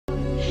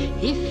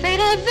Il fait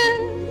le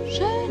vœu,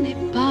 je n'ai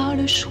pas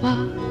le choix.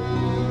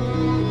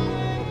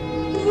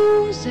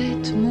 Vous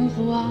êtes mon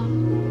roi.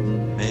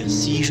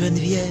 Merci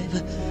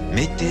Geneviève,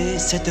 mettez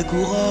cette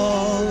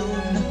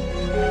couronne.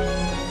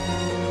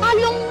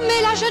 Allons,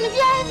 mets la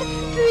Geneviève,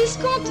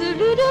 puisqu'on te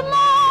le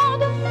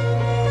demande.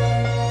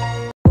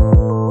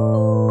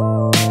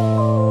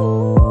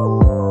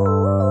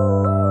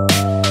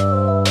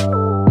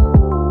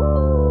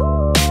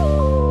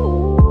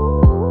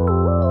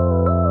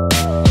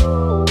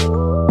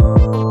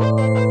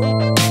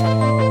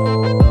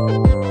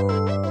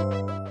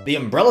 The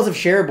Umbrellas of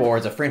Cherbourg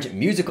is a French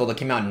musical that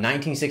came out in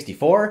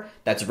 1964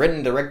 that's written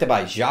and directed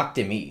by Jacques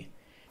Demy.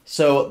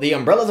 So, The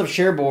Umbrellas of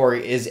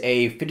Cherbourg is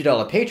a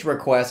 $50 Patreon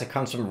request that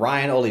comes from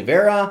Ryan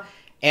Oliveira,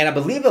 and I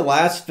believe the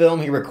last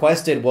film he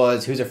requested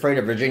was Who's Afraid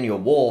of Virginia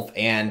Woolf,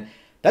 and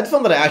that's a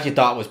film that I actually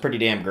thought was pretty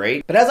damn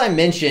great. But as I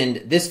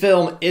mentioned, this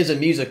film is a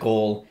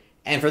musical,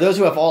 and for those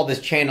who have followed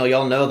this channel,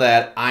 y'all know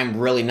that I'm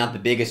really not the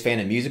biggest fan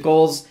of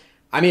musicals.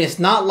 I mean, it's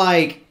not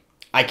like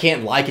I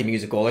can't like a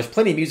musical. There's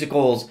plenty of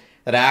musicals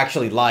that I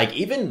actually like,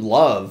 even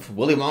love.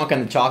 Willy Wonka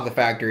and the Chocolate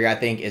Factory, I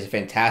think, is a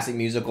fantastic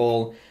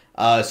musical.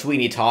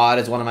 Sweeney Todd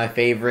is one of my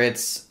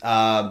favorites.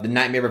 The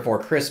Nightmare Before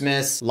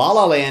Christmas. La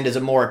La Land is a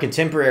more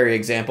contemporary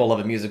example of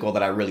a musical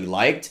that I really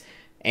liked.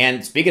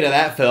 And speaking of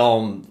that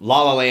film,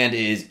 La La Land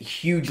is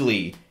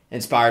hugely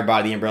inspired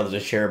by The Umbrellas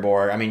of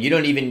Cherbourg. I mean, you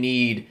don't even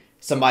need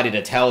somebody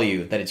to tell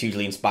you that it's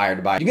hugely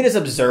inspired by it. You can just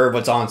observe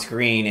what's on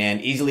screen and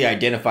easily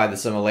identify the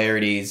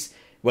similarities,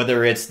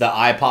 whether it's the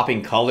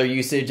eye-popping color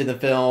usage in the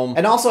film,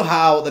 and also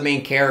how the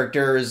main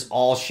characters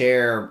all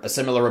share a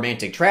similar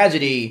romantic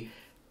tragedy.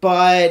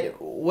 But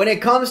when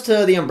it comes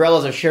to The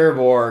Umbrellas of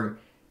Cherbourg,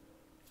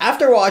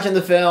 after watching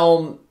the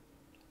film,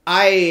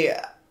 I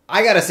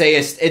gotta say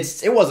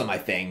it wasn't my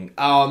thing.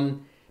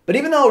 But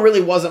even though it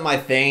really wasn't my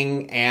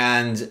thing,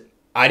 and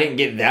I didn't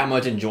get that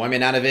much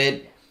enjoyment out of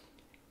it,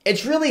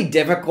 it's really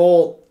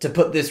difficult to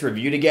put this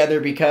review together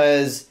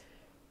because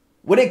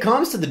when it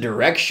comes to the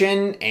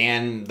direction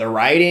and the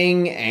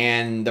writing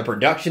and the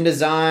production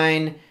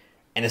design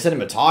and the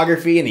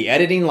cinematography and the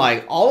editing,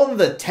 like all of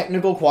the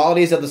technical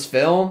qualities of this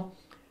film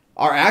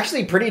are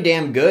actually pretty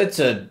damn good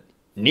to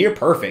near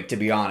perfect, to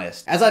be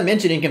honest. As I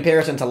mentioned, in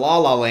comparison to La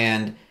La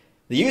Land,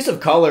 the use of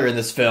color in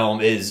this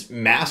film is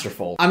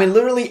masterful. I mean,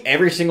 literally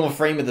every single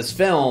frame of this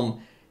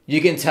film,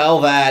 you can tell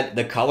that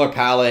the color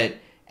palette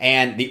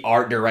and the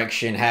art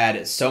direction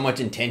had so much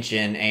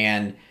intention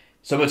and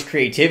so much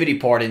creativity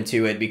poured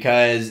into it,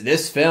 because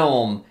this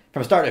film,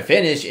 from start to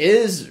finish,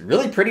 is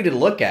really pretty to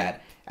look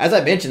at. As I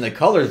mentioned, the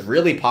colors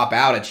really pop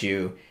out at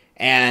you,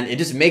 and it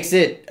just makes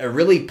it a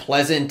really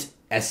pleasant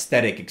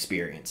aesthetic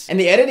experience. And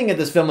the editing of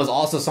this film is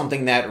also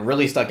something that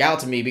really stuck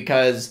out to me,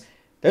 because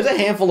there's a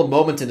handful of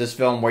moments in this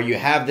film where you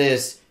have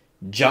this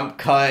jump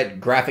cut,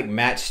 graphic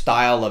match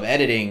style of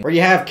editing, where you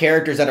have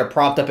characters that are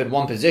propped up in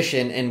one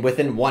position, and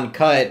within one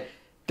cut,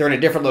 they're in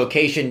a different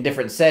location,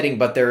 different setting,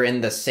 but they're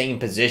in the same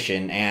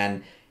position.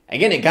 And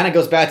again, it kind of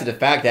goes back to the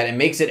fact that it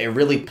makes it a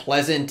really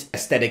pleasant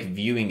aesthetic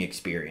viewing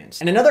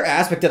experience. And another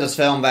aspect of this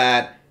film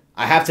that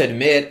I have to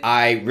admit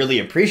I really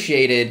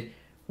appreciated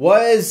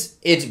was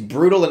its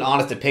brutal and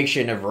honest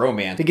depiction of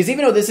romance. Because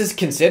even though this is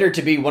considered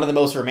to be one of the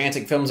most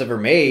romantic films ever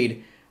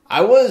made,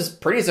 I was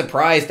pretty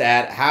surprised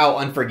at how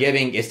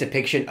unforgiving its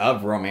depiction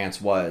of romance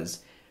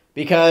was.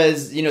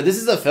 Because, you know, this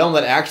is a film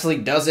that actually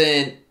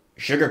doesn't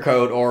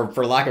sugarcoat, or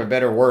for lack of a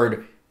better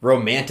word,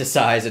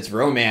 romanticize its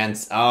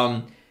romance.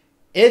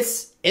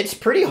 It's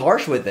pretty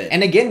harsh with it.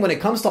 And again, when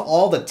it comes to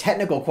all the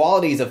technical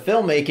qualities of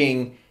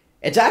filmmaking,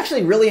 it's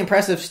actually really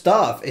impressive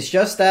stuff. It's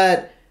just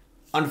that,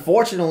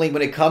 unfortunately,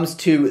 when it comes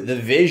to the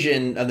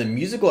vision of the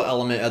musical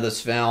element of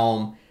this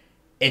film,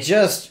 it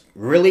just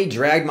really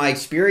dragged my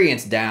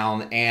experience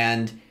down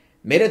and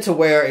made it to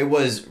where it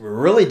was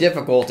really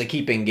difficult to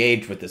keep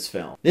engaged with this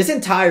film. This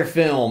entire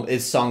film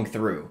is sung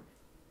through.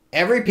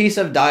 Every piece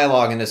of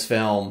dialogue in this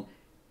film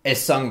is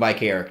sung by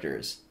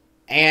characters.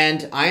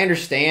 And I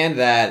understand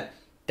that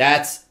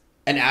that's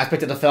an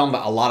aspect of the film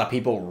that a lot of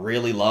people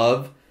really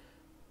love.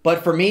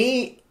 But for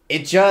me,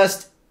 it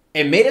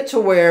made it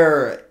to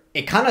where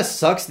it kind of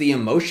sucks the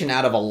emotion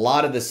out of a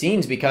lot of the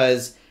scenes,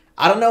 because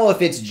I don't know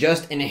if it's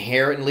just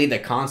inherently the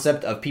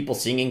concept of people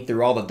singing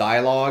through all the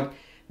dialogue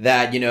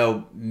that, you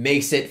know,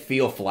 makes it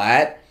feel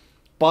flat.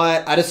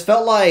 But I just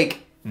felt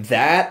like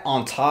that,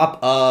 on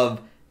top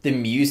of the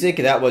music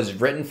that was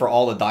written for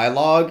all the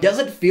dialogue,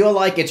 doesn't feel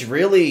like it's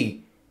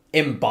really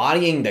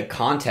embodying the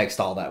context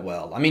all that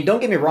well. I mean, don't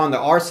get me wrong, there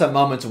are some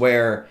moments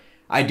where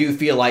I do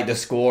feel like the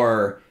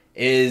score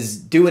is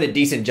doing a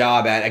decent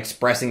job at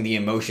expressing the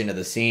emotion of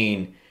the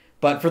scene.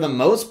 But for the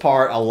most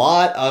part, a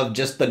lot of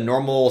just the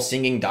normal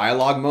singing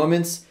dialogue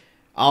moments,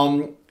 a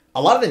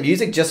lot of the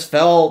music just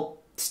felt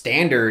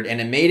standard,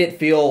 and it made it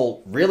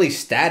feel really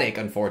static,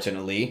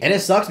 unfortunately. And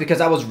it sucks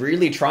because I was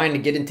really trying to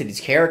get into these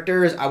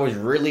characters. I was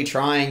really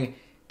trying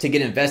to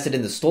get invested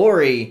in the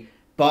story,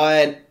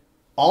 but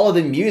all of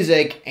the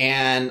music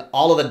and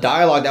all of the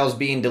dialogue that was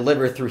being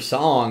delivered through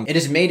song, it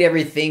just made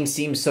everything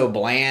seem so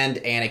bland,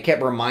 and it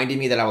kept reminding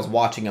me that I was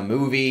watching a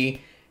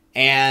movie.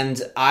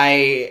 And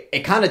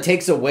it kind of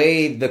takes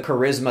away the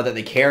charisma that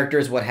the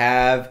characters would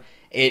have.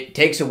 It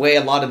takes away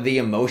a lot of the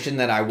emotion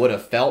that I would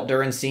have felt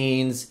during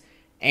scenes.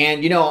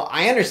 And,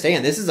 I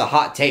understand this is a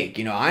hot take.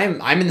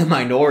 I'm in the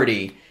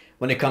minority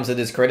when it comes to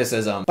this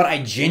criticism. But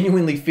I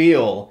genuinely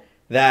feel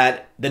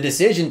that the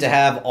decision to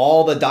have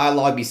all the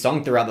dialogue be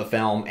sung throughout the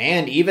film,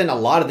 and even a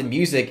lot of the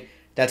music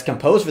that's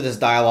composed for this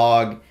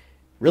dialogue,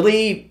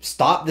 really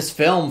stopped this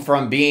film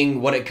from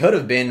being what it could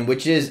have been,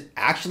 which is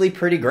actually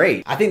pretty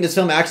great. I think this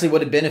film actually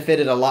would have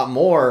benefited a lot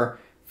more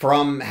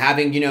from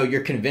having,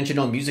 your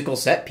conventional musical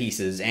set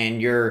pieces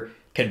and your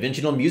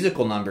conventional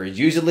musical numbers.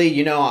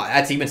 Usually,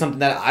 that's even something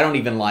that I don't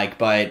even like,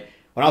 but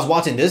when I was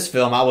watching this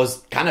film, I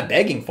was kind of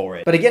begging for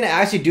it. But again, I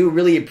actually do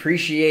really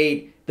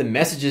appreciate the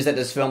messages that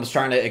this film is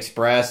trying to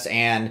express,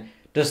 and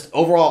just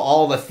overall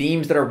all the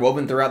themes that are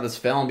woven throughout this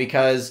film,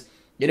 because,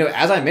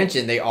 as I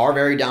mentioned, they are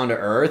very down to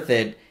earth.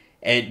 It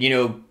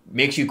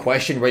makes you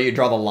question where you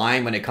draw the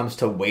line when it comes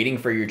to waiting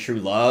for your true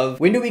love.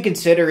 When do we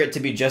consider it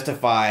to be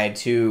justified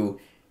to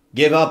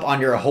give up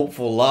on your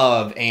hopeful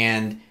love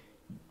and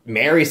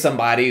marry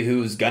somebody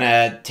who's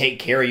gonna take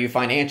care of you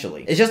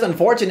financially? It's just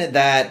unfortunate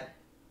that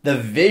the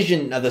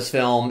vision of this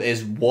film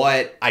is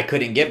what I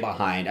couldn't get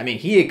behind. I mean,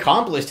 he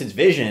accomplished his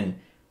vision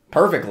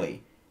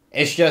perfectly.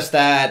 It's just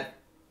that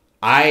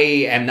I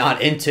am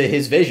not into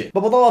his vision.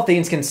 But with all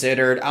things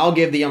considered, I'll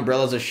give The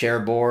Umbrellas of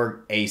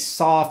Cherbourg a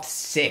soft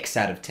 6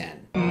 out of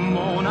 10.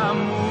 Mon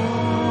amour.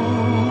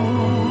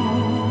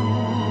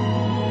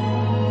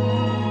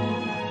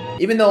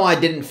 Even though I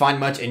didn't find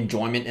much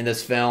enjoyment in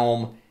this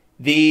film,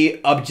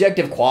 the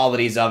objective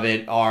qualities of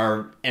it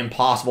are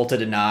impossible to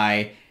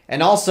deny,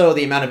 and also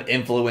the amount of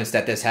influence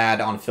that this had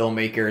on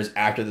filmmakers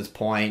after this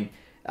point.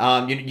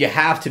 You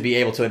have to be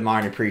able to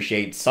admire and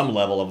appreciate some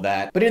level of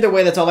that. But either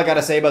way, that's all I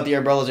gotta say about The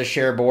Umbrellas of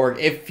Cherbourg.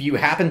 If you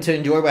happen to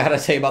enjoy what I had to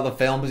say about the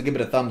film, please give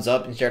it a thumbs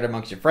up and share it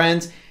amongst your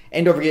friends.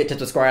 And don't forget to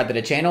subscribe to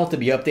the channel to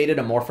be updated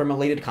on more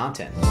film-related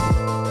content.